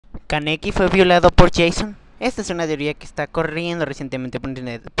Kaneki fue violado por Jason. Esta es una teoría que está corriendo recientemente por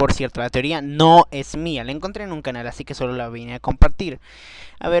internet. Por cierto, la teoría no es mía, la encontré en un canal, así que solo la vine a compartir.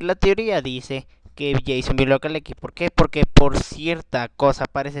 A ver, la teoría dice que Jason violó a Kaneki. ¿Por qué? Porque por cierta cosa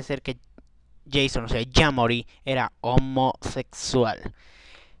parece ser que Jason, o sea, Yamori, era homosexual.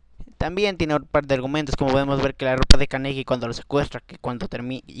 También tiene un par de argumentos, como podemos ver que la ropa de Kaneki cuando lo secuestra, que cuando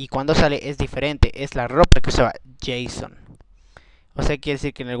termina y cuando sale es diferente, es la ropa que usaba Jason. O sea, quiere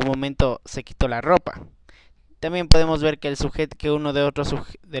decir que en algún momento se quitó la ropa. También podemos ver que uno de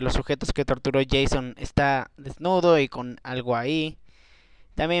los sujetos que torturó Jason está desnudo y con algo ahí.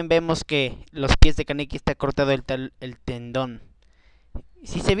 También vemos que los pies de Kaneki está cortado el tendón.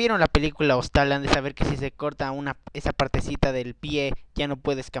 Si se vieron la película Hostal, han de saber que si se corta esa partecita del pie ya no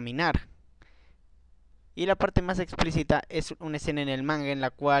puedes caminar. Y la parte más explícita es una escena en el manga en la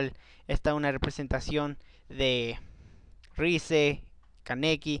cual está una representación de Rise,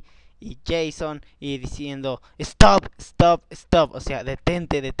 Kaneki y Jason y diciendo stop, stop, stop, o sea,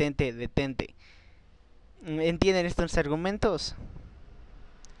 detente, detente, detente. ¿Entienden estos argumentos?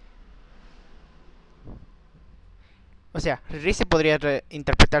 O sea, Rise podría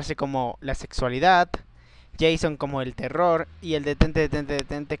interpretarse como la sexualidad, Jason como el terror y el detente, detente,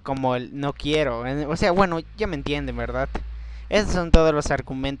 detente como el no quiero. O sea, bueno, ya me entienden, ¿verdad? Esos son todos los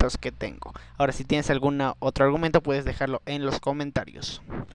argumentos que tengo. Ahora, si tienes algún otro argumento, puedes dejarlo en los comentarios.